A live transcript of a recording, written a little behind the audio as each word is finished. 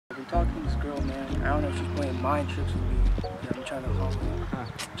talking to this girl, man. I don't know if she's playing mind tricks with me. Yeah, I'm trying to humble her.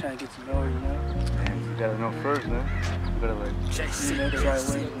 Trying to get to know her, you know? Man, you gotta know first, man. You gotta like, you know the right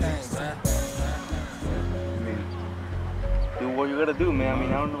way, man. I mean, do what you gotta do, man. I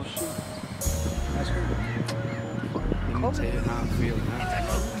mean, I don't know shit. That's her. Let me tell you how I'm feeling, man.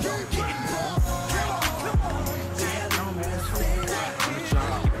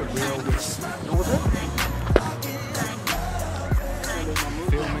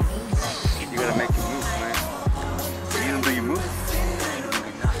 You gotta make your move, man. You don't do your move.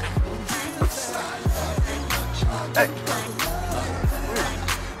 Hey.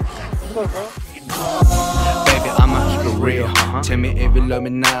 What's up, bro? Baby, I'ma keep it real. Tell me if you love me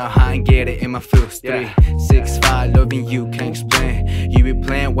now, I ain't get it in my feels. 3, 6, 5, loving you, can't explain. You be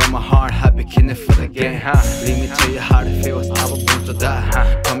playing with my heart, I be killing for the game. Let me tell you how it feels, I was born to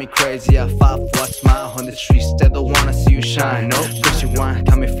die. Call me crazy, I 5'4", smile on the streets, they don't wanna see you shine. No, push you one,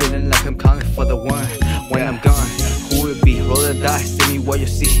 got me feeling like I'm calling for the one. When I'm gone, who will be? Roll the dice, see me what you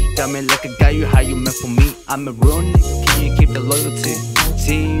see. Got me like a guy, you how you meant for me. I'm a real nigga, can you keep the loyalty?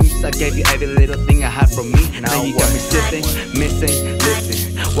 Seems I gave you every little thing I had from me. Now you got me slipping, missing,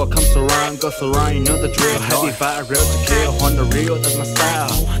 listen. What comes around goes around, you know the drill. Heavy viral to kill, on the real, that's my style.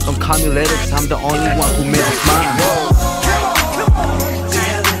 Don't call me later, cause I'm the only one who made you smile.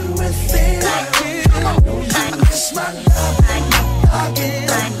 Dealing with it, I know you miss my love, I get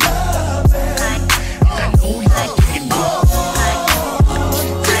on love, I know you get more.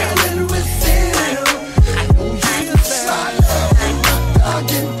 Dealing with it, I know you miss my love, I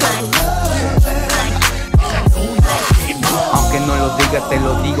get on love, I know you get more. Aunque no lo diga, te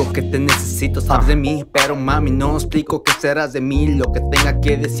lo digo que te necesito. Sabes de mí, pero mami, no explico qué serás de mí. Lo que tenga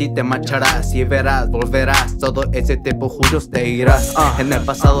que decir te marcharás y verás, volverás. Todo ese tiempo juro te irás. En el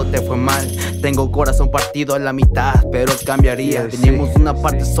pasado te fue mal, tengo corazón partido a la mitad, pero cambiaría. Tenemos una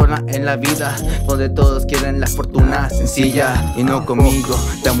parte sola en la vida, donde todos quieren la fortuna sencilla y no conmigo.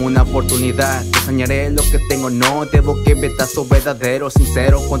 Dame una oportunidad, te enseñaré lo que tengo. No debo que vetazo verdadero,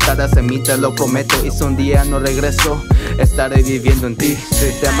 sincero. Contarás en mí, te lo prometo. Y si un día no regreso, estaré viviendo en ti.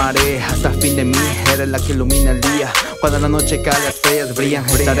 Te amaré hasta el fin de mí, eres la que ilumina el día. Cuando la noche cae, las estrellas brillan.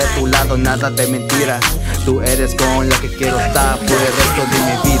 Estaré a tu lado, nada de mentiras. Tú eres con la que quiero estar por el resto de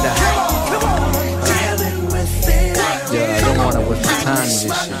mi vida. Yeah, I don't wanna waste my time in this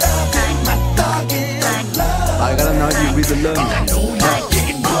shit. I gotta know if you really love me.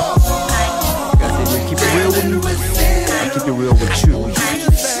 Gotta say, keep it real with me, I'll keep it real with you.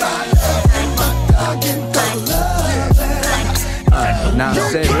 Now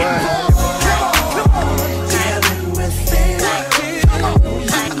say what?